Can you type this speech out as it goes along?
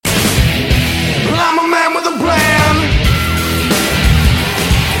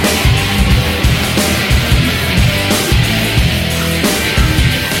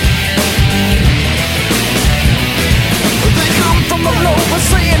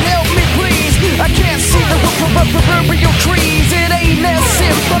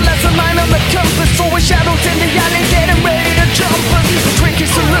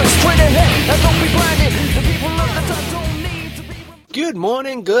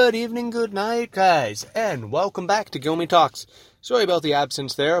Good evening, good night, guys, and welcome back to Gilmy Talks. Sorry about the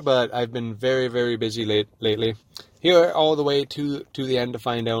absence there, but I've been very, very busy lately. Here all the way to the end to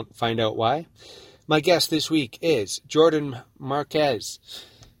find out why. My guest this week is Jordan Marquez,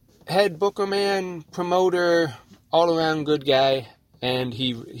 head booker man, promoter, all-around good guy, and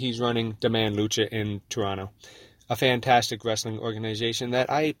he's running Demand Lucha in Toronto, a fantastic wrestling organization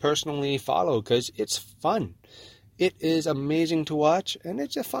that I personally follow because it's fun. It is amazing to watch, and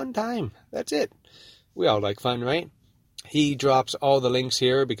it's a fun time. That's it. We all like fun, right? He drops all the links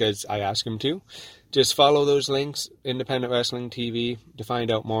here because I ask him to. Just follow those links, Independent Wrestling TV, to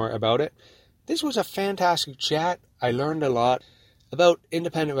find out more about it. This was a fantastic chat. I learned a lot about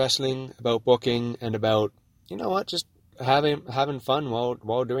independent wrestling, about booking, and about, just having fun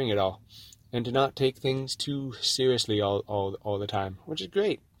while doing it all. And to not take things too seriously all the time, which is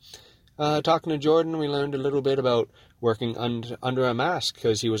great. Talking to Jordan, we learned a little bit about working under a mask,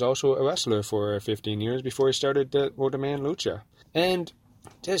 because he was also a wrestler for 15 years before he started Demand Lucha. And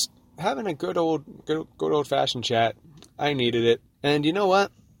just having a good old-fashioned chat. I needed it. And you know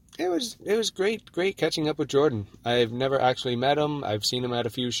what? It was great catching up with Jordan. I've never actually met him. I've seen him at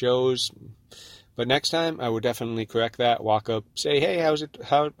a few shows. But next time, I would definitely correct that, walk up, say, hey, how's it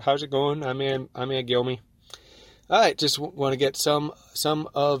going? I'm here, Gilmy. All right, just want to get some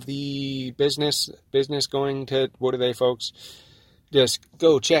of the business going to, what are they, folks? Just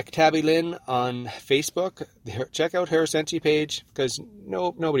go check Tabby Lynn on Facebook. Check out her Sensi page, because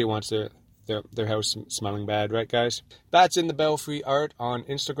nobody wants their house smelling bad, right, guys? Bats in the Belfry Art on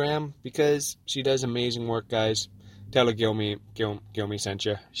Instagram, because she does amazing work, guys. Tell her Gilmy sent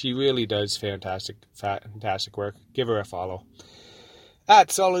you. She really does fantastic work. Give her a follow.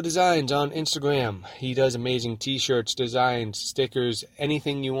 At Solid Designs on Instagram. He does amazing t-shirts, designs, stickers,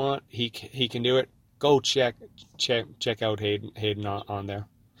 anything you want, he can do it. Go check out Hayden on there.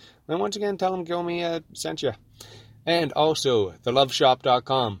 And once again, tell him Gilmy sent you. And also,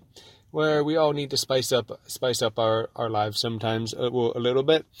 theloveshop.com, where we all need to spice up our lives sometimes a little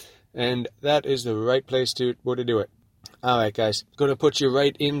bit. And that is the right place to do it. Alright, guys, going to put you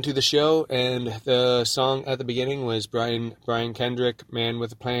right into the show, and the song at the beginning was Brian Kendrick, Man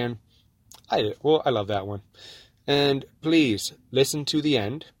with a Plan. I love that one. And please, listen to the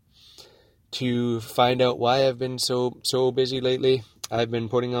end to find out why I've been so busy lately. I've been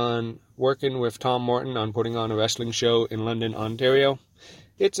working with Tom Morton on putting on a wrestling show in London, Ontario.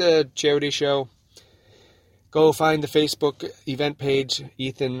 It's a charity show. Go find the Facebook event page,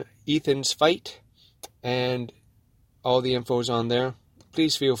 Ethan's Fight, and all the info's on there.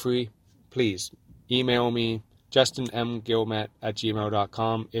 Please feel free. Please email me,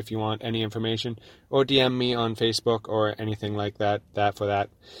 justinmgilmet@gmail.com, if you want any information, or DM me on Facebook or anything like that.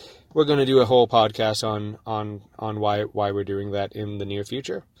 We're going to do a whole podcast on why we're doing that in the near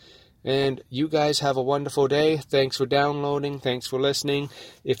future. And you guys have a wonderful day. Thanks for downloading. Thanks for listening.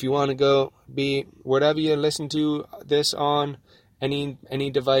 If you want to go be whatever you listen to this on,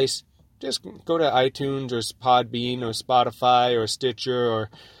 any device, just go to iTunes or Podbean or Spotify or Stitcher or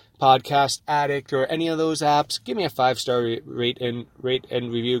Podcast Addict or any of those apps. Give me a 5-star rate and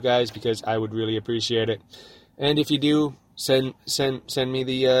review, guys, because I would really appreciate it. And if you do, send me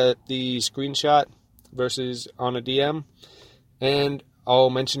the screenshot versus on a DM, and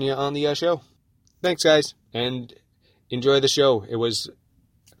I'll mention you on the show. Thanks, guys, and enjoy the show.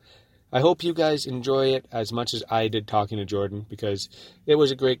 I hope you guys enjoy it as much as I did talking to Jordan, because it was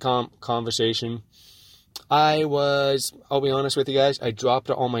a great conversation. I'll be honest with you guys, I dropped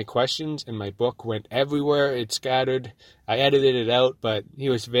all my questions and my book went everywhere. It scattered. I edited it out, but he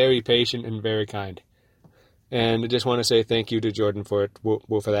was very patient and very kind. And I just want to say thank you to Jordan for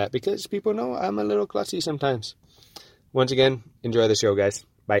that, because people know I'm a little klutzy sometimes. Once again, enjoy the show, guys.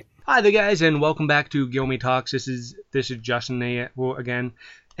 Bye. Hi there, guys, and welcome back to Gilmy Talks. This is Justin again.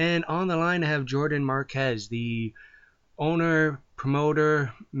 And on the line, I have Jordan Marquez, the owner,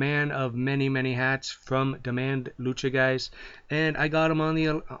 promoter, man of many, many hats from Demand Lucha, guys. And I got him on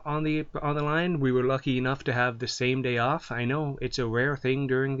the line. We were lucky enough to have the same day off. I know it's a rare thing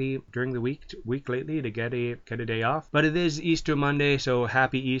during the week lately to get a day off, but it is Easter Monday, so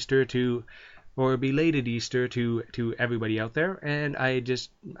happy Easter or belated Easter to everybody out there. And I just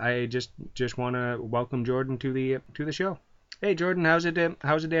want to welcome Jordan to the show. Hey Jordan, how's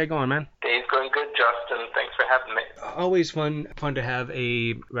the day going, man? Day's going good, Justin. Thanks for having me. Always fun to have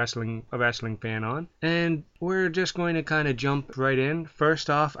a wrestling fan on. And we're just going to kind of jump right in.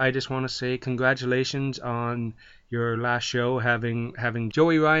 First off, I just want to say congratulations on your last show, having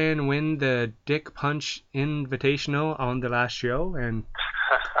Joey Ryan win the Dick Punch Invitational on the last show, and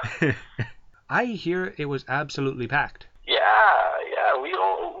I hear it was absolutely packed. Yeah, Yeah, we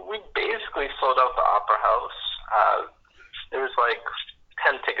basically sold out the Opera House. There was like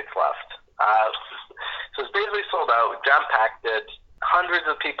 10 tickets left. So it's basically sold out. We jam-packed it. Hundreds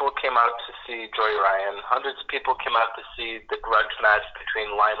of people came out to see Joey Ryan. Hundreds of people came out to see the grudge match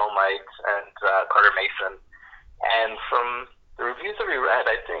between Lionel Knight and Carter Mason. And from the reviews that we read,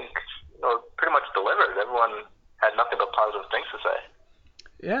 I think pretty much delivered. Everyone had nothing but positive things to say.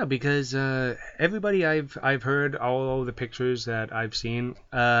 Yeah, because everybody I've heard, all the pictures that I've seen,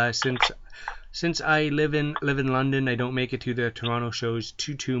 since I live in London, I don't make it to the Toronto shows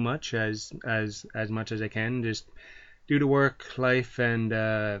too much as much as I can, just due to work life, and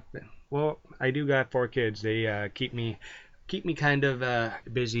well, I do got 4 kids. They keep me kind of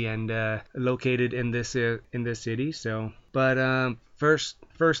busy and located in this city. So, but first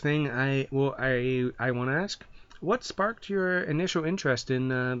thing I want to ask, what sparked your initial interest in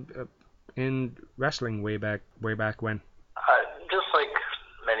wrestling way back when? Just like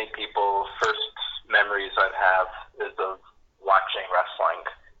many people, first memories I have is of watching wrestling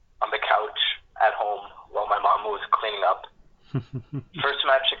on the couch at home while my mom was cleaning up. First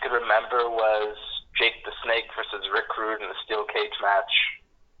match I could remember was Jake the Snake versus Rick Rude in the steel cage match.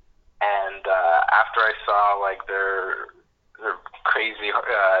 And after I saw like their crazy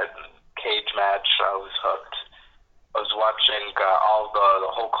cage match, I was hooked. I was watching all the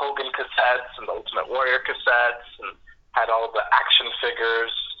Hulk Hogan cassettes and the Ultimate Warrior cassettes, and had all the action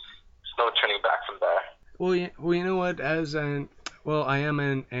figures. There's no turning back from there. Well, you know what? I am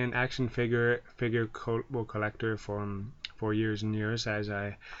an action figure collector for years and years. As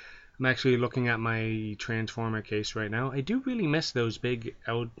I'm actually looking at my Transformer case right now. I do really miss those big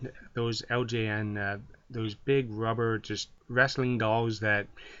those LJN those big rubber just wrestling dolls that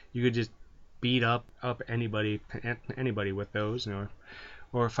you could just beat up anybody with those,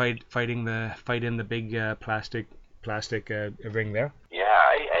 or fight in the big plastic ring there. Yeah,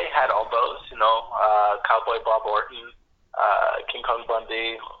 I had all those, Cowboy Bob Orton, King Kong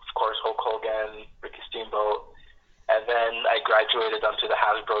Bundy, of course Hulk Hogan, Ricky Steamboat, and then I graduated onto the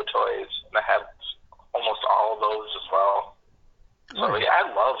Hasbro toys, and I had almost all of those as well. So yeah, I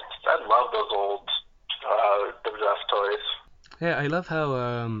loved those old WWF toys. Yeah, I love how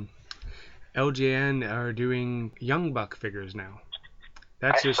LJN are doing Young Buck figures now.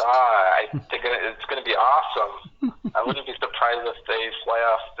 I think it's going to be awesome. I wouldn't be surprised if they fly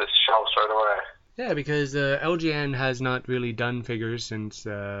off the shelves right away. Yeah, because LJN has not really done figures since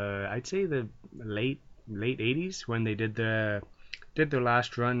I'd say the late 80s, when they did their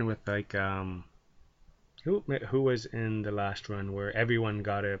last run with like who was in the last run where everyone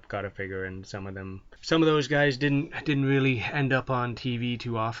got a figure, and some of those guys didn't really end up on TV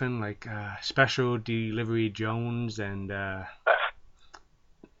too often, like Special Delivery Jones, and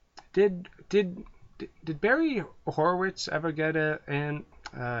did Barry Horowitz ever get an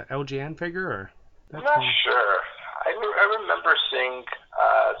LJN figure? Or I'm not sure. I remember seeing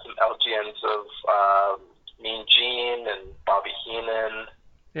some LGNs of Mean Gene and Bobby Heenan.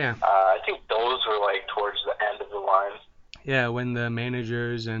 Yeah. I think those were like towards the end of the line. Yeah, when the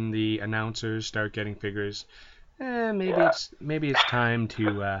managers and the announcers start getting figures, maybe it's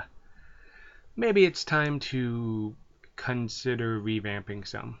time to consider revamping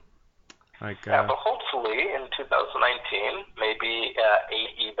some. Like yeah, but hopefully in 2019, maybe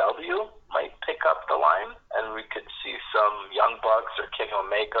AEW might pick up the line, and we could see some Young Bucks or Kenny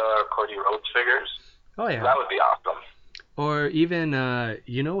Omega or Cody Rhodes figures. Oh yeah, that would be awesome. Or even,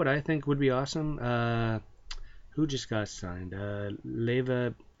 what I think would be awesome? Who just got signed?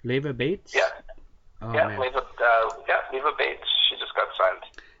 Leva Bates? Yeah. Oh, yeah, man. Leva Bates. She just got signed.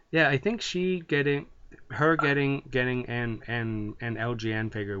 Yeah, I think getting an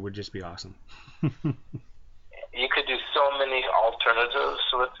LJN figure would just be awesome. You could do so many alternatives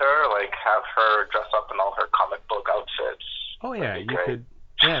with her, like have her dress up in all her comic book outfits. Oh yeah, you could.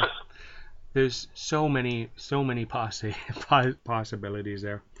 Yeah. There's so many possibilities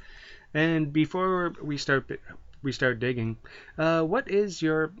there. And before we start digging, what is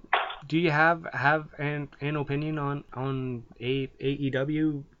your? Do you have an opinion on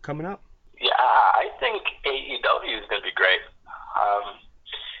AEW coming up? Yeah, I think AEW is going to be great.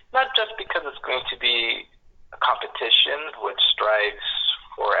 Not just because it's going to be a competition which strives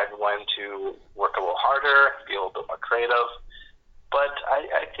for everyone to work a little harder, be a little bit more creative, but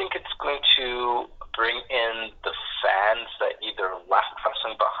I think it's going to bring in the fans that either left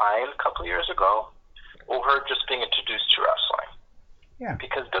wrestling behind a couple of years ago or were just being introduced to wrestling. Yeah.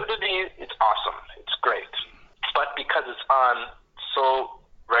 Because WWE, it's awesome. It's great. But because it's on so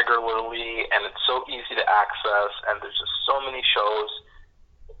regularly and it's so easy to access and there's just so many shows,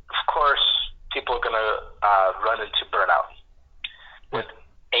 of course, people are going to run into burnout.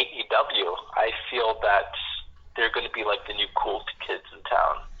 that they're going to be like the new cool kids in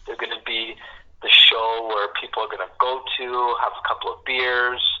town. They're going to be the show where people are going to go to, have a couple of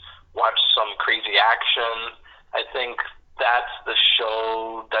beers, watch some crazy action. I think that's the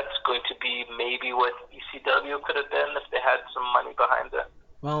show that's going to be maybe what ECW could have been if they had some money behind it.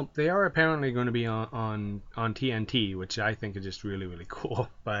 Well, they are apparently going to be on TNT, which I think is just really, really cool.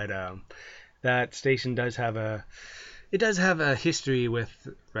 But that station does have a history with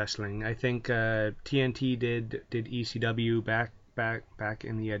wrestling. I think TNT did ECW back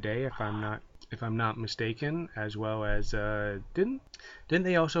in the day, if I'm not mistaken, as well as didn't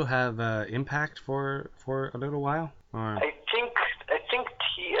they also have Impact for a little while? Or... I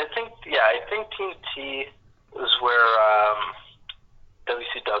think TNT was where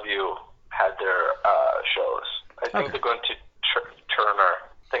WCW had their shows. I think they're going to Turner. I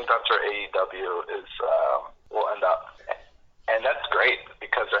think that's where AEW is will end up, and that's great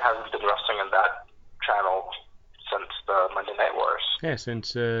because there hasn't been wrestling on that channel since the Monday Night Wars. Yeah,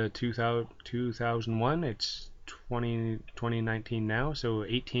 since 2001. It's 2019 now, so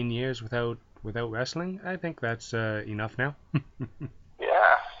 18 years without wrestling. I think that's enough now.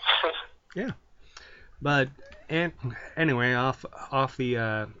 Yeah. Yeah. But anyway, off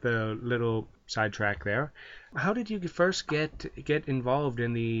the little sidetrack there. How did you first get involved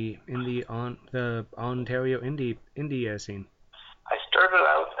in the Ontario indie scene? I started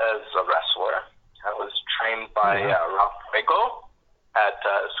out as a wrestler. I was trained by Ralph Rigo at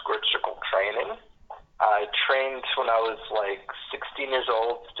Squirt Circle Training. I trained when I was like 16 years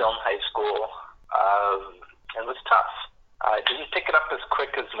old, still in high school. It was tough. I didn't pick it up as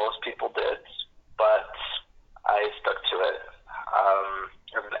quick as most people did, but I stuck to it.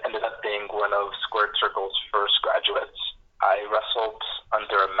 It ended up being one of Squirt Circle's first graduates. I wrestled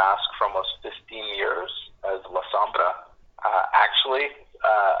under a mask for almost 15 years as La Sombra. Actually,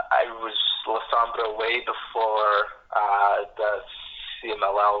 I was La Sombra way before the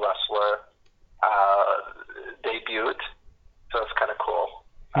CMLL wrestler debuted, so it's kind of cool.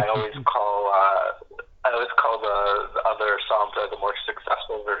 I always call the other Sombra the more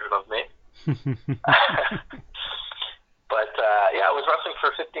successful version of me. But I was wrestling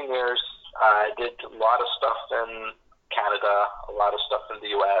for 15 years. I did a lot of stuff in Canada, a lot of stuff in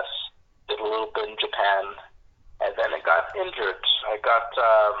the US, did a little bit in Japan, and then I got injured. I got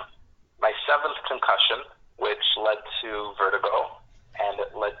my 7th concussion, which led to vertigo, and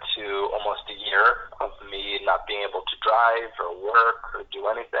it led to almost a year of me not being able to drive or work or do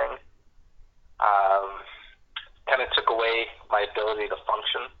anything. Kind of took away my ability to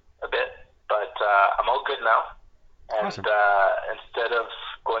function a bit, but I'm all good now. And awesome. Instead of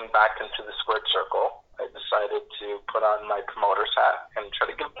going back into the Squirt Circle, I decided to put on my promoter's hat and try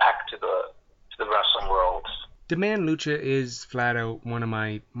to give back to the wrestling world. Demand Lucha is flat out one of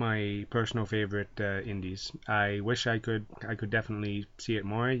my personal favorite indies. I wish I could definitely see it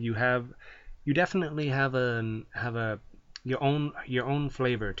more. You definitely have your own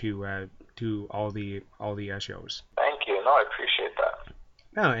flavor to all the shows. Thank you. No, I appreciate that.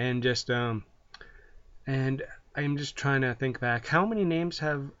 No, and just and I'm just trying to think back. How many names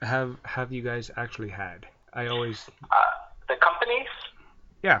have you guys actually had? I always the companies.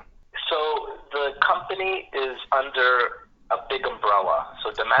 Yeah. So the company is under a big umbrella.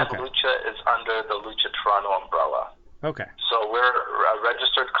 So Demand Lucha is under the Lucha Toronto umbrella. Okay. So we're a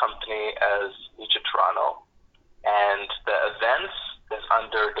registered company as Lucha Toronto, and the events is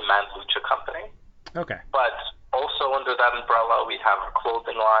under Demand Lucha Company. Okay. But also under that umbrella, we have a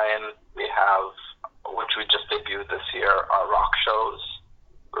clothing line. We have, which we just debuted this year, our rock shows.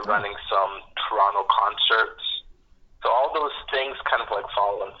 We're running some Toronto concerts. So all those things kind of like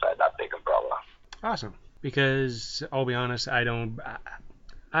fall inside that big umbrella. Awesome. Because I'll be honest, I don't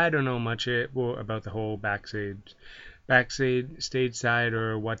know much about the whole backstage side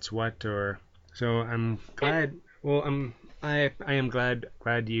or what's what, or so I'm glad. Well, I am glad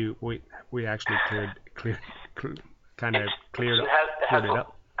we actually cleared it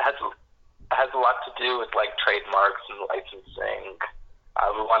up. It has a lot to do with like trademarks and licensing.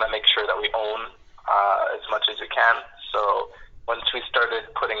 We want to make sure that we own as much as we can. So once we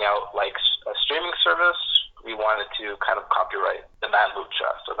started putting out like a streaming service, we wanted to kind of copyright Demand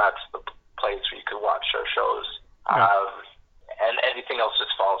Lucha. So that's the place where you could watch our shows. And everything else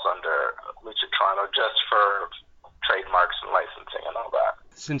just falls under Lucha Toronto just for trademarks and licensing and all that.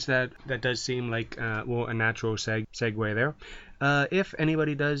 Since that does seem like a natural segue there. If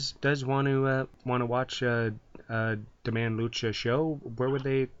anybody does want to watch a Demand Lucha show, where would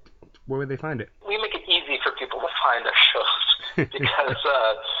they find it? We make it easy for people to find our shows because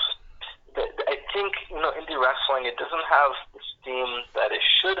I think indie wrestling, it doesn't have the steam that it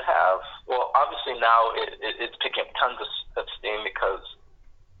should should have, well, obviously now it's picking up tons of steam because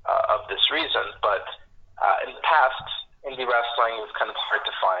of this reason, but in the past, indie wrestling was kind of hard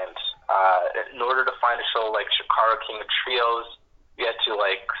to find. In order to find a show like Shikara King of Trios, you had to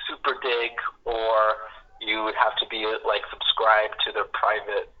like super dig, or you would have to be like subscribed to their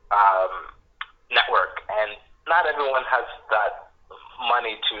private network, and not everyone has that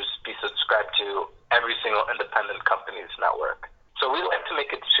money to be subscribed to every single independent company's network. So we like to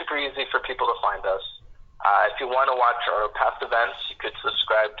make it super easy for people to find us. If you want to watch our past events, you could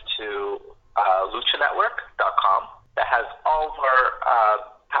subscribe to luchanetwork.com. That has all of our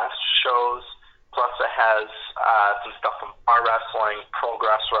past shows, plus it has some stuff from our wrestling,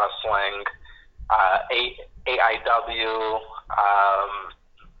 Progress Wrestling, AIW,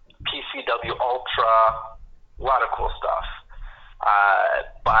 PCW Ultra, a lot of cool stuff.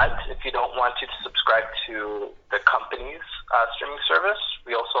 But if you don't want to subscribe to the company's streaming service,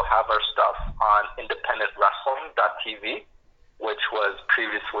 we also have our stuff on independentwrestling.tv, which was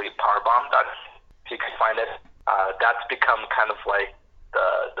previously powerbomb.tv. If you can find it, that's become kind of like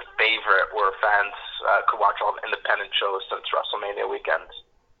the favorite where fans could watch all the independent shows since WrestleMania weekend.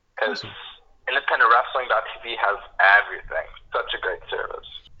 Because independentwrestling.tv has everything. Such a great service.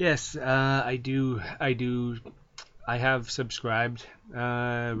 Yes, I do. I have subscribed.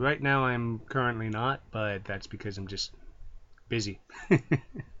 Right now I'm currently not, but that's because I'm just busy.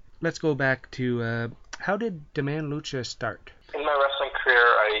 Let's go back to how did Demand Lucha start? In my wrestling career,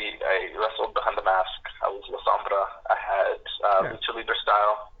 I wrestled behind the mask. I was La Sombra. I had Lucha Libre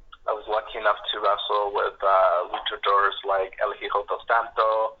style. I was lucky enough to wrestle with luchadors like El Hijo del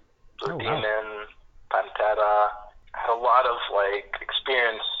Santo, Blue Demon, Pantera. I had a lot of like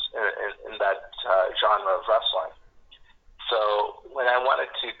experience in that genre of wrestling. So when I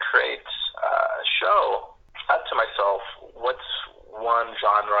wanted to create a show, I thought to myself, what's one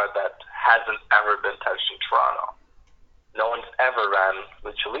genre that hasn't ever been touched in Toronto? No one's ever ran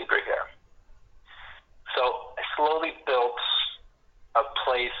Lucha Libre here. So I slowly built a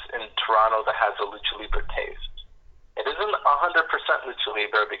place in Toronto that has a Lucha Libre taste. It isn't 100% Lucha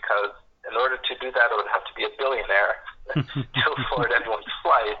Libre because in order to do that, I would have to be a billionaire to afford everyone's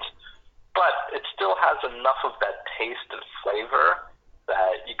flight. But it still has enough of that taste and flavor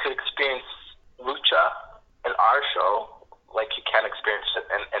that you could experience lucha in our show like you can experience it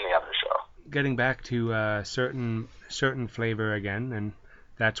in any other show. Getting back to certain flavor again, and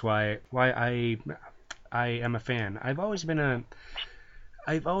that's why I am a fan. I've always been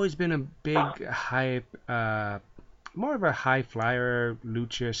a big high, more of a high flyer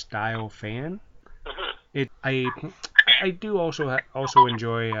lucha style fan. Mm-hmm. I do also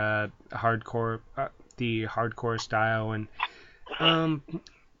enjoy hardcore, the hardcore style, and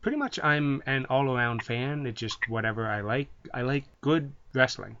pretty much I'm an all-around fan. It's just whatever I like. I like good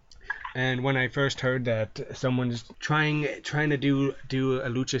wrestling. And when I first heard that someone's trying to do a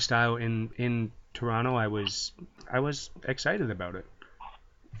lucha style in Toronto, I was excited about it.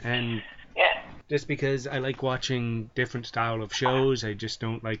 And just because I like watching different style of shows, I just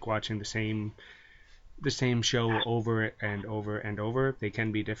don't like watching the same show over and over and over. They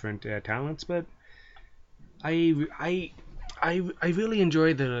can be different talents, but I really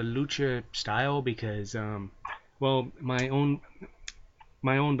enjoy the lucha style because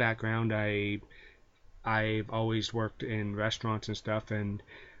my own background, I've always worked in restaurants and stuff, and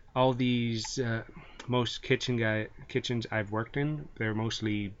all these most kitchens I've worked in, they're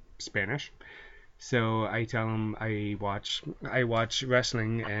mostly Spanish. So I tell them I watch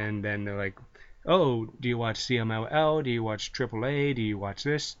wrestling, and then they're like, oh, do you watch CMLL? Do you watch AAA? Do you watch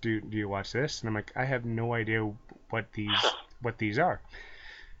this? Do you watch this? And I'm like, I have no idea what these are.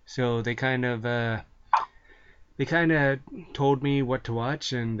 So they kind of told me what to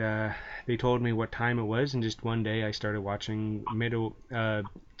watch, and they told me what time it was, and just one day I started watching I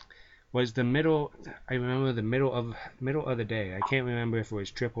remember the middle of the day. I can't remember if it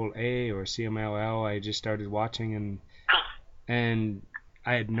was AAA or CMLL. I just started watching, and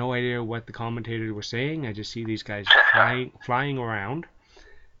I had no idea what the commentators were saying. I just see these guys flying around.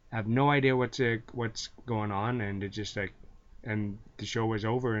 I have no idea what's going on, and it just and the show was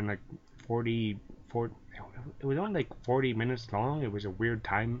over in like 40. It was only like 40 minutes long. It was a weird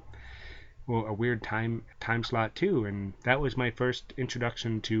time slot too, and that was my first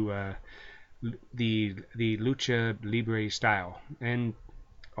introduction to the Lucha Libre style. And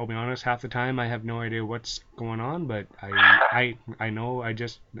I'll be honest, half the time I have no idea what's going on, but I know I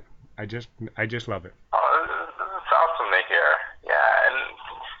just love it. Oh, it's awesome to hear. Yeah,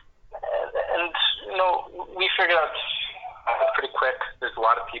 and we figured out pretty quick. There's a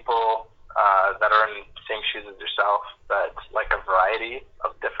lot of people that are in the same shoes as yourself that like a variety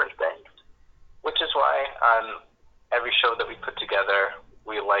of different on every show that we put together,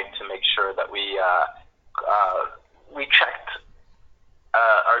 we like to make sure that we checked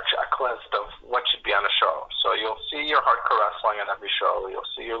our checklist of what should be on a show. So you'll see your hardcore wrestling on every show. You'll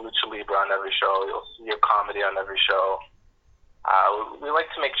see your lucha libre on every show. You'll see your comedy on every show. We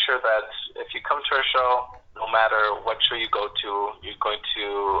like to make sure that if you come to a show, no matter what show you go to, you're going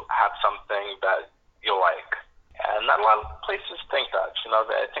to have something that you like. And not a lot of places think that.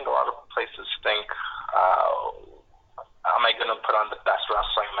 I think a lot of places think, am I going to put on the best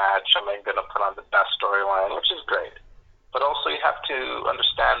wrestling match? Am I going to put on the best storyline? Which is great. But also you have to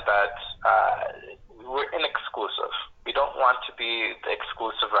understand that we're inexclusive. We don't want to be the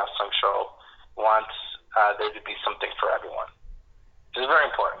exclusive wrestling show. We want there to be something for everyone. Which is very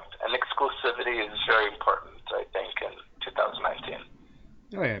important. And exclusivity is very important, I think, in 2019.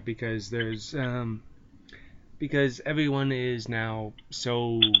 Oh yeah, because there's because everyone is now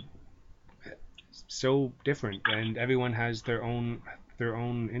so different, and everyone has their own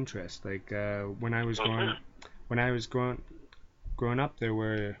interest. Like when I was growing up, there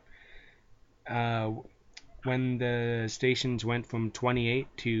were when the stations went from 28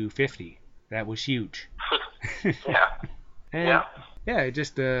 to 50, that was huge. Yeah. And yeah,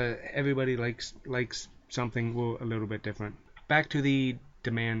 just everybody likes something a little bit different. Back to the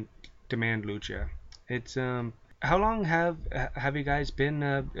demand lucha. It's how long have you guys been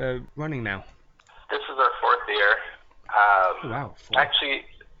running now? This is our 4th year. Wow. Actually,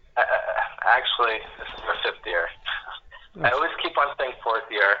 this is our 5th year. Oh. I always keep on saying 4th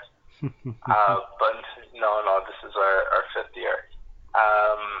year, but no, this is our 5th year.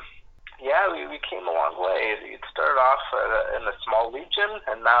 Yeah, we came a long way. It started off in a small region,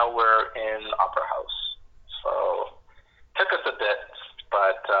 and now we're in Opera House. So it took us a bit,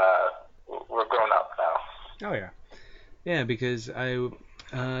 but we're grown up now. Oh yeah, because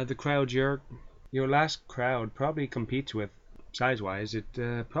the crowd your last crowd probably competes with, size-wise, it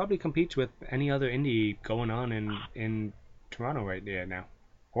probably competes with any other indie going on in Toronto right there now,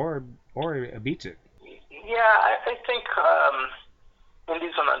 or beats it. Yeah, I think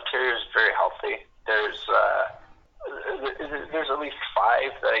indies in Ontario is very healthy. There's at least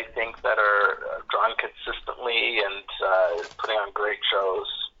 5 that I think that are drawing consistently and putting on great shows,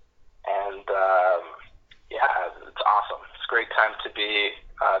 and yeah, it's awesome. It's a great time to be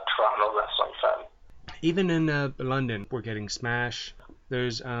a Toronto wrestling fan. Even in London, we're getting Smash.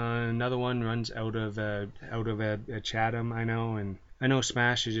 There's another one runs out of Chatham, I know, and I know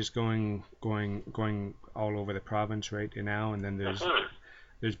Smash is just going all over the province right now. And then there's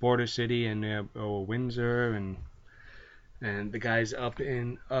Border City and Windsor and the guys up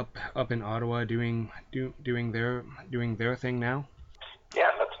in Ottawa doing their thing now.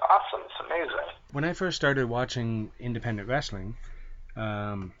 Yeah, that's awesome. It's amazing. When I first started watching independent wrestling,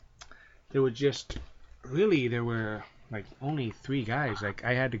 there were like only 3 guys. Like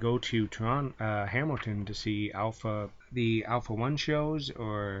I had to go to Toronto, Hamilton to see the Alpha 1 shows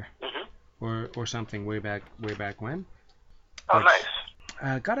or something way back when. Oh, nice.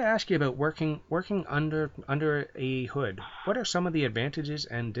 Gotta ask you about working under a hood. What are some of the advantages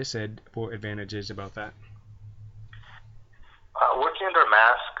and disadvantages about that? Working under a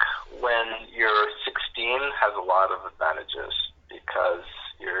mask when you're 16 has a lot of advantages because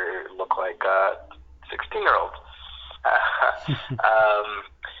you look like a 16-year-old.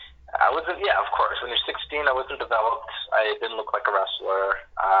 I wasn't, of course. When you're 16, I wasn't developed. I didn't look like a wrestler.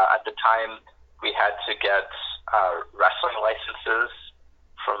 At the time, we had to get wrestling licenses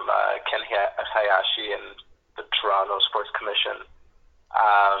from Ken Hayashi and the Toronto Sports Commission.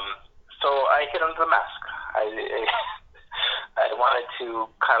 So I hid under the mask. I wanted to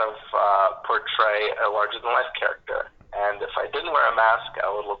kind of portray a larger-than-life character. And if I didn't wear a mask,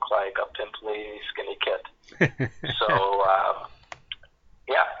 I would look like a pimply, skinny kid. So, I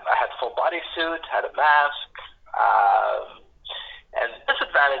had full bodysuit, had a mask. And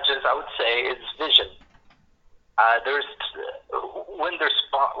disadvantages, I would say, is vision. When there's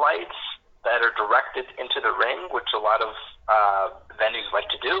spotlights that are directed into the ring, which a lot of venues like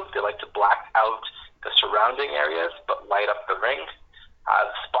to do, they like to black out the surrounding areas but light up the ring.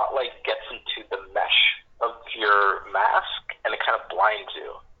 The spotlight gets into the mesh of your mask and it kind of blinds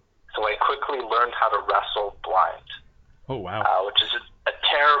you. So I quickly learned how to wrestle blind. Oh wow! Which is a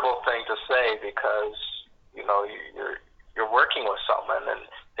terrible thing to say because you're working with someone and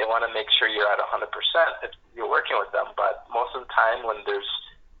they want to make sure you're at 100% if you're working with them. But most of the time when there's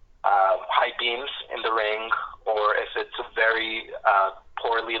high beams in the ring or if it's a very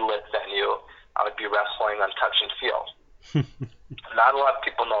poorly lit venue, I would be wrestling on touch and feel. Not a lot of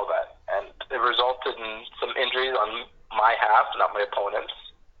people know that, and it resulted in some injuries on my half, not my opponent's.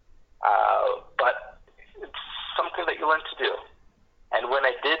 But it's something that you learn to do. And when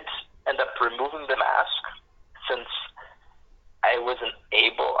I did end up removing the mask, since I wasn't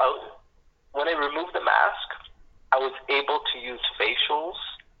able, when I removed the mask, I was able to use facials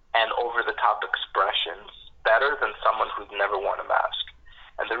and over-the-top expressions better than someone who's never worn a mask.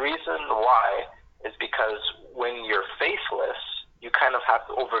 And the reason why is because when you're faceless, you kind of have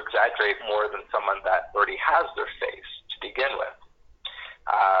to over-exaggerate more than someone that already has their face to begin with.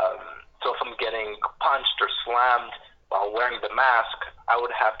 So if I'm getting punched or slammed while wearing the mask, I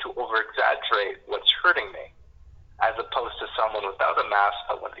would have to over-exaggerate what's hurting me, as opposed to someone without a mask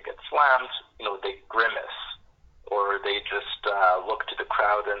that when they get slammed, they grimace, or they just look to the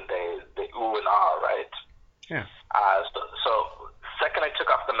crowd and they ooh and ah, right? Yeah. So second I took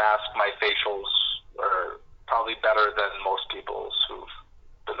off the mask, my facials were probably better than most people's who've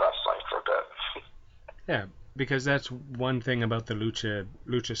been wrestling for a bit. Yeah, because that's one thing about the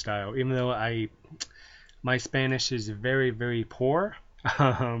lucha style. Even though my Spanish is very, very poor,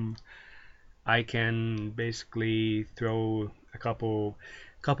 I can basically throw a couple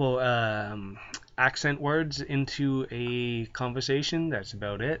accent words into a conversation. That's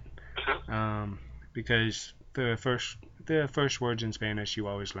about it. Because the first words in Spanish you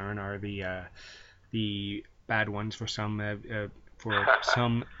always learn are the bad ones for some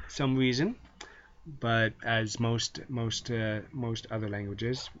reason. But as most other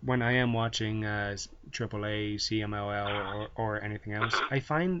languages, when I am watching AAA, CMLL, or anything else,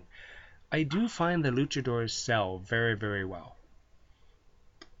 I do find the luchadors sell very, very well.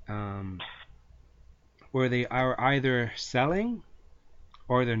 Where they are either selling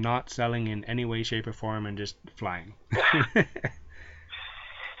or they're not selling in any way, shape, or form and just flying.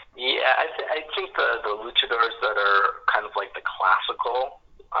 Yeah, I think the luchadors that are kind of like the classical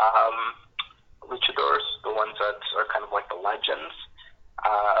luchadors, the ones that are kind of like the legends,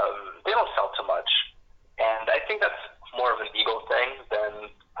 they don't sell too much. And I think that's more of an ego thing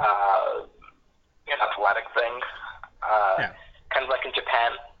than an athletic thing. Kind of like in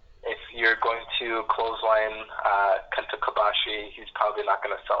Japan, if you're going to clothesline Kenta Kobashi, he's probably not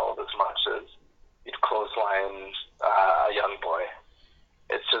going to sell as much as you'd clothesline a young boy.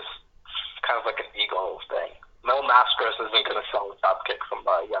 It's just kind of like an ego thing. Mil Mascaras isn't going to sell a top kick from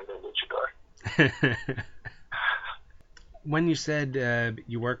a younger luchador. When you said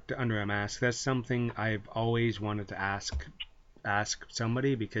you worked under a mask, that's something I've always wanted to ask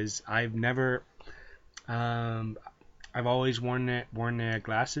somebody, because I've never I've always worn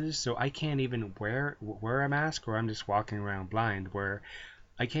glasses, so I can't even wear a mask, or I'm just walking around blind, where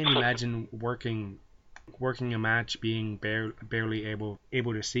I can't imagine working a match being barely able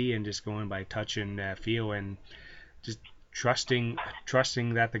to see and just going by touch and feel, and just trusting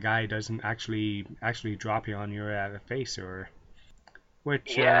that the guy doesn't actually drop you on your face, or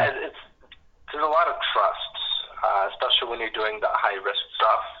which there's a lot of trust, especially when you're doing the high risk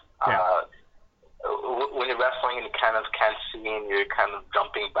stuff. When you're wrestling and you kind of can't see and you're kind of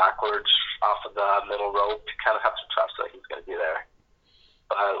jumping backwards off of the middle rope, you kind of have to trust that he's going to be there.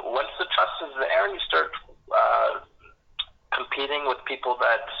 Once the trust is there and you start competing with people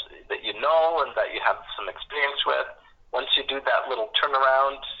that you know and that you have some experience with, once you do that little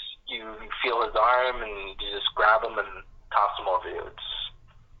turnaround, you feel his arm and you just grab him and toss him over you. It's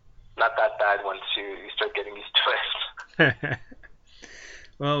not that bad once you start getting used to it.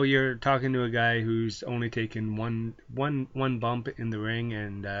 Well, you're talking to a guy who's only taken one bump in the ring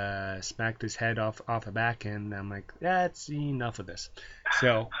and smacked his head off a back, and I'm like, that's enough of this.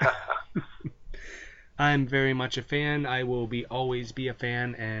 So I'm very much a fan. I will always be a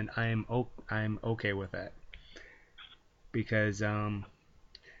fan, and I'm okay with that, because I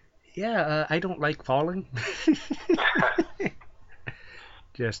don't like falling.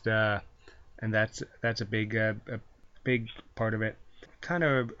 Just and that's a big part of it. Kind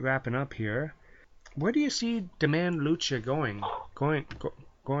of wrapping up here, where do you see Demand Lucha going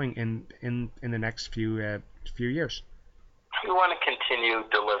in the next few years? We want to continue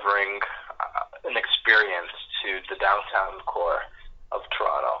delivering an experience to the downtown core of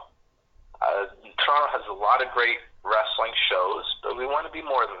Toronto. Toronto has a lot of great wrestling shows, but we want to be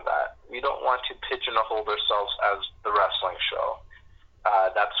more than that. We don't want to pigeonhole ourselves as the wrestling show.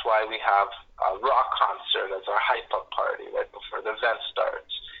 That's why we have a rock concert as our hype-up party right before the event starts.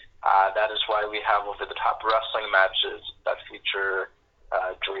 That is why we have over-the-top wrestling matches that feature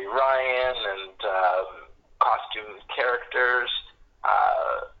Joey Ryan and costume characters.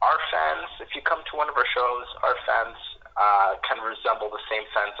 Our fans, if you come to one of our shows, our fans can resemble the same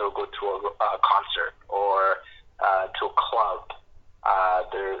fans that will go to a concert or to a club.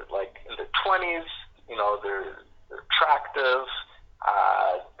 They're like in their 20s, they're attractive.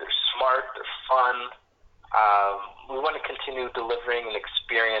 They're smart, they're fun. continue delivering an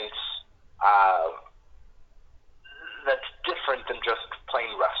experience that's different than just plain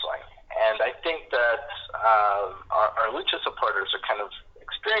wrestling. And I think that our lucha supporters are kind of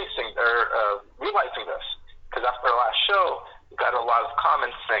experiencing or realizing this, because after our last show, we got a lot of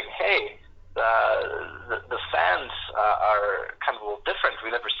comments saying, "Hey, the fans are kind of a little different.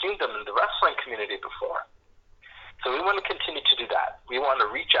 We've never seen them in the wrestling community before." So we want to continue to do that. We want to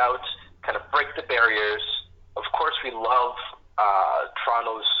reach out, kind of break the barriers. Of course, we love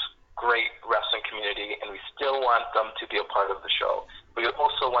Toronto's great wrestling community, and we still want them to be a part of the show. We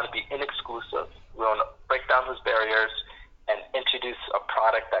also want to be inexclusive. We want to break down those barriers and introduce a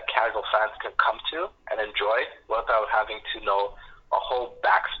product that casual fans can come to and enjoy without having to know a whole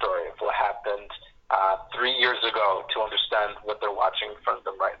backstory of what happened 3 years ago to understand what they're watching in front of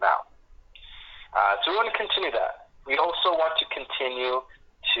them right now. So we want to continue that. We also want to continue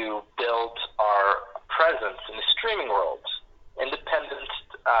to build our presence in the streaming world. Independent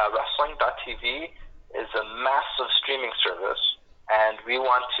Wrestling.tv is a massive streaming service, and we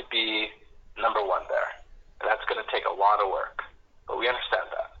want to be number one there. And that's going to take a lot of work, but we understand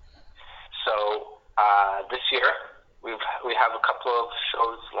that. So this year, we have a couple of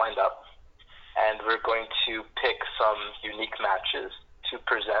shows lined up, and we're going to pick some unique matches to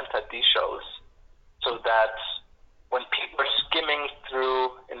present at these shows, so that when people are skimming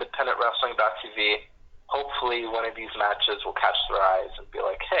through Independent Wrestling.tv, hopefully one of these matches will catch their eyes and be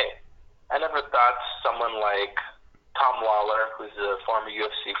like, "Hey, I never thought someone like Tom Lawler, who's a former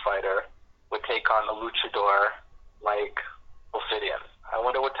UFC fighter, would take on a luchador like Ophidian. I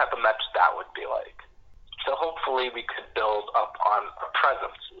wonder what type of match that would be like." So hopefully we could build up on a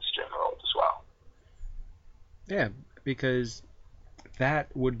presence in the stream world as well. Yeah, because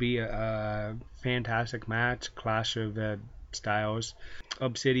that would be a fantastic match, clash of styles.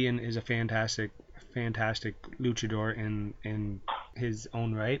 Obsidian is a fantastic luchador in his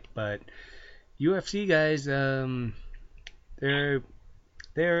own right, but UFC guys,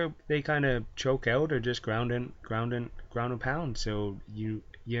 they kind of choke out or just ground and pound. So you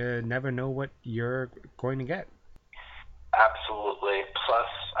never know what you're going to get. Absolutely. Plus,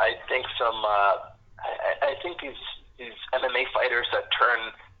 I think I think these MMA fighters that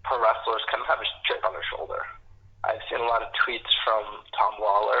turn pro wrestlers kind of have a chip on their shoulder. I've seen a lot of tweets from Tom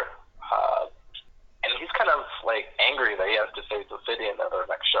Lawler, and he's kind of like angry that he has to face Ophidian at our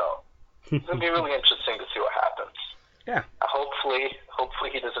next show. It's going to be really interesting to see what happens. Yeah. Hopefully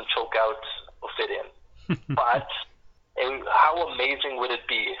he doesn't choke out Ophidian. But how amazing would it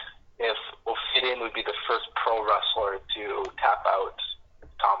be if Ophidian would be the first pro wrestler to tap out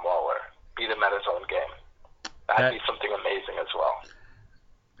Tom Lawler, beat him at his own game? That'd be something amazing as well.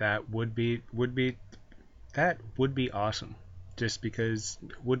 That would be awesome. Just because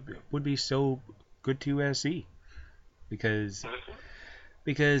would be so good to see. Because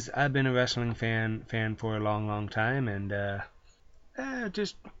I've been a wrestling fan for a long time, and it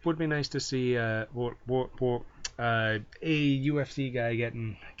just would be nice to see a UFC guy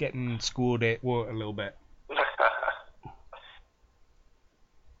getting schooled a little bit.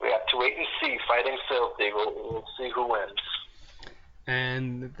 We have to wait and see. Fighting Filthy, we'll see who wins.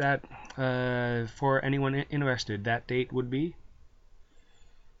 And that, for anyone interested, that date would be?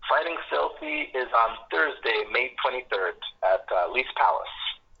 Fighting Filthy is on Thursday, May 23rd at Leafs Palace.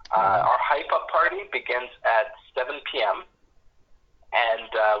 Our hype-up party begins at 7 p.m. And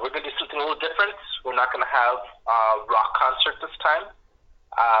we're going to do something a little different. We're not going to have a rock concert this time.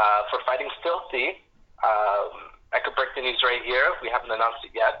 For Fighting Filthy, I could break the news right here. We haven't announced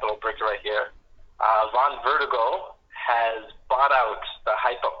it yet, but I'll break it right here. Von Vertigo has bought out the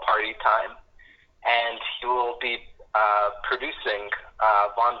hype-up party time, and he will be producing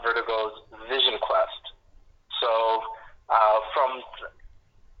Von Vertigo's Vision Quest. So from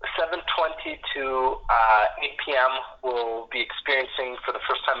 7:20 to 8 p.m. we'll be experiencing for the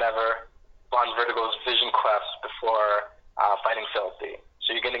first time ever Von Vertigo's Vision Quest before Fighting Filthy.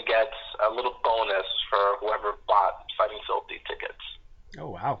 So you're going to get a little bonus for whoever bought Fighting Filthy tickets. Oh,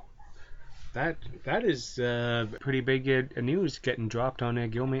 wow. That is pretty big news getting dropped on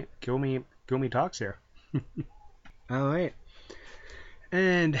Gilmy Talks here. All right.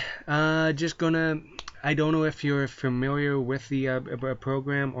 And just gonna, I don't know if you're familiar with the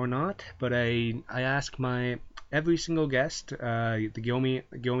program or not, but I ask every single guest the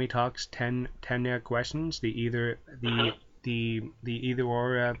Gilmy Talks 10 questions, the either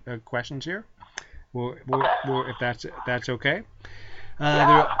or questions here. Well, if that's okay.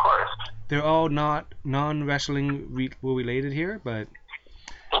 Yeah, of course. They're all not non-wrestling related here, but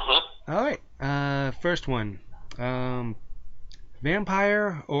all right. First one,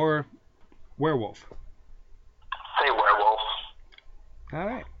 vampire or werewolf? Say werewolf. All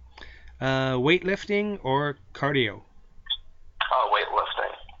right. Weightlifting or cardio?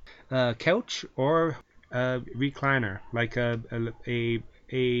 Weightlifting. Couch or recliner, like a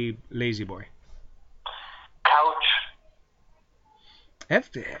lazy boy? Couch.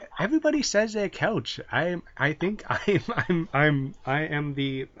 Everybody says a couch. I think I'm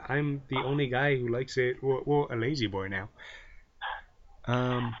the only guy who likes it. Well, a lazy boy now.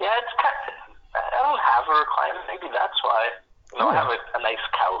 Yeah, it's kind of, I don't have a recliner. Maybe that's why. I have a nice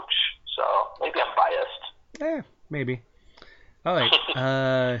couch, so maybe I'm biased. Maybe. All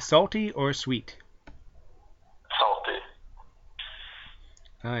right. Salty or sweet? Salty.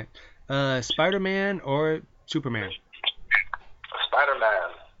 All right. Spider-Man or Superman? Spider-Man.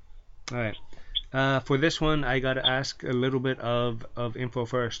 All right. For this one, I gotta ask a little bit of info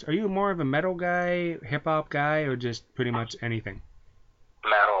first. Are you more of a metal guy, hip hop guy, or just pretty much anything?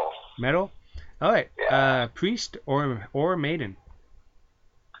 Metal. Metal. All right. Yeah. Priest or Maiden?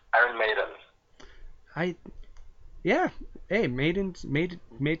 Iron Maiden. Yeah. Hey, Maiden's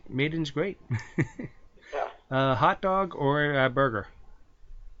great. Yeah. Hot dog or burger?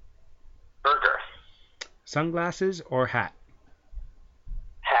 Burger. Sunglasses or hat?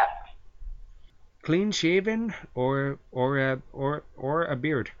 Hat. Clean shaven or a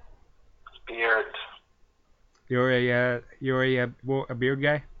beard? Beard. You're a beard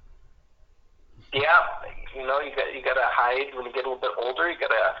guy? Yeah, you gotta hide when you get a little bit older. You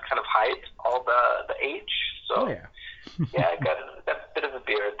gotta kind of hide all the age. So yeah. Yeah, I got a bit of a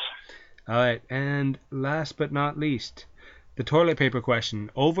beard. All right, and last but not least, the toilet paper question: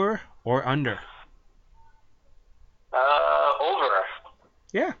 over or under? Over.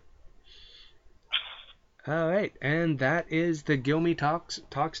 Yeah. All right, and that is the Gilmy Talks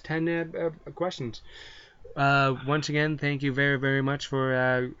 10 questions. Once again, thank you very, very much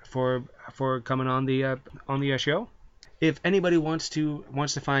for coming on the show. If anybody wants to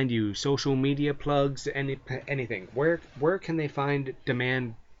find you, social media plugs, anything, where can they find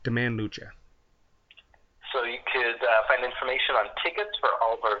Demand Lucha? So you could find information on tickets for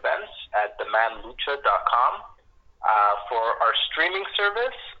all of our events at demandlucha.com. For our streaming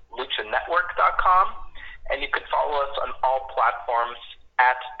service, luchanetwork.com, and you could follow us on all platforms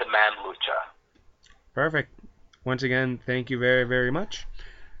at Demand Lucha. Perfect. Once again, thank you very, very much.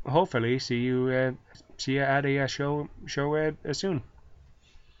 Hopefully, see you at a show soon.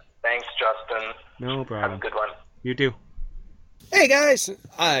 Thanks, Justin. No problem. Have a good one. You too. Hey guys,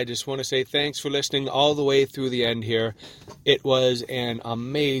 I just want to say thanks for listening all the way through the end here. It was an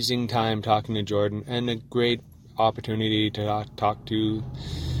amazing time talking to Jordan and a great opportunity to talk to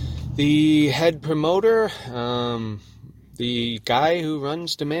the head promoter, the guy who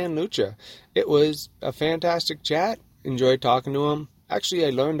runs Demand Lucha. It was a fantastic chat. Enjoyed talking to him. Actually, I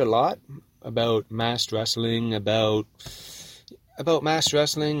learned a lot about masked wrestling, about masked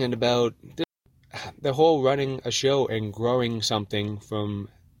wrestling, and about the whole running a show and growing something from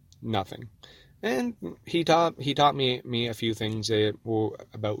nothing. And he taught me a few things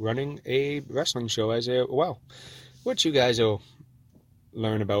about running a wrestling show as well, which you guys will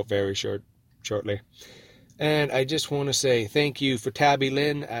learn about very shortly. And I just want to say thank you for Tabby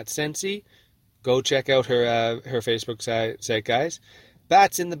Lynn at Sensi. Go check out her Facebook site, guys.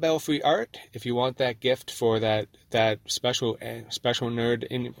 Bats in the Belfry Art. If you want that gift for that special nerd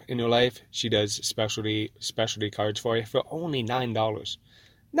in your life, she does specialty cards for you for only $9.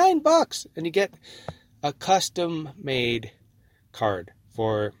 $9, and you get a custom made card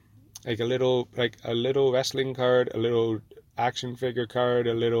for like a little wrestling card, a little action figure card,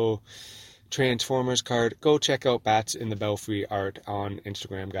 a little Transformers card. Go check out Bats in the Belfry Art on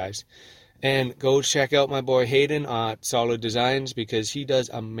Instagram, guys. And go check out my boy Hayden at Solid Designs, because he does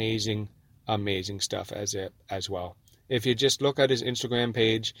amazing stuff as well. If you just look at his Instagram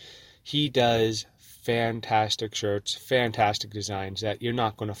page, he does fantastic shirts, fantastic designs that you're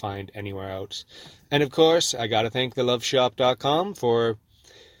not going to find anywhere else. And of course, I got to thank theloveshop.com for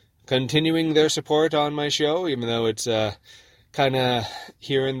continuing their support on my show, even though it's kind of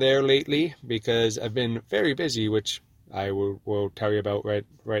here and there lately, because I've been very busy, which I will tell you about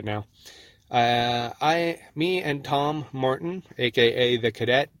right now. Me and Tom Morton, aka the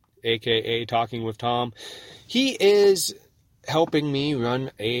Cadet, aka Talking with Tom, he is helping me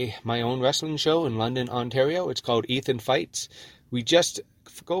run my own wrestling show in London, Ontario. It's called Ethan Fights. We just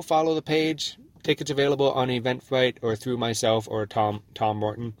go follow the page. Tickets available on Eventbrite or through myself or Tom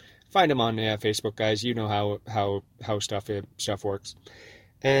Morton. Find him on Facebook, guys. You know how stuff works.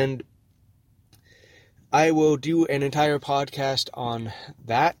 And I will do an entire podcast on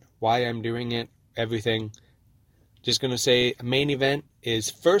that, why I'm doing it, everything. Just going to say, main event is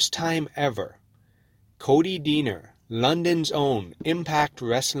first time ever, Cody Deaner, London's own Impact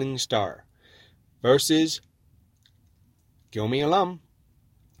Wrestling star, versus Gilmy alum,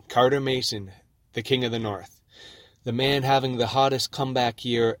 Carter Mason, the King of the North. The man having the hottest comeback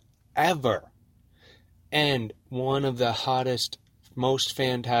year ever. And one of the hottest, most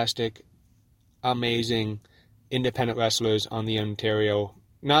fantastic, amazing independent wrestlers on the Ontario,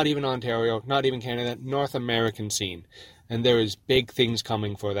 not even Canada, North American scene. And there is big things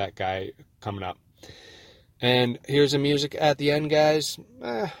coming for that guy coming up. And here's the music at the end, guys.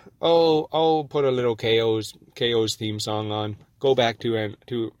 I'll put a little KO's theme song on. Go back to an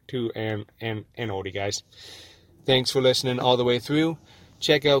oldie, guys. Thanks for listening all the way through.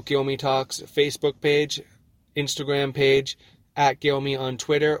 Check out Gilmy Talks Facebook page, Instagram page, at Gilmy on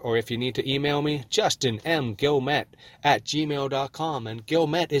Twitter, or if you need to email me, justinmgilmette@gmail.com, and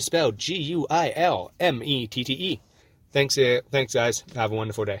Gilmette is spelled Guilmette. Thanks guys. Have a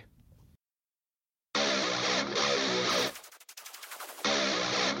wonderful day.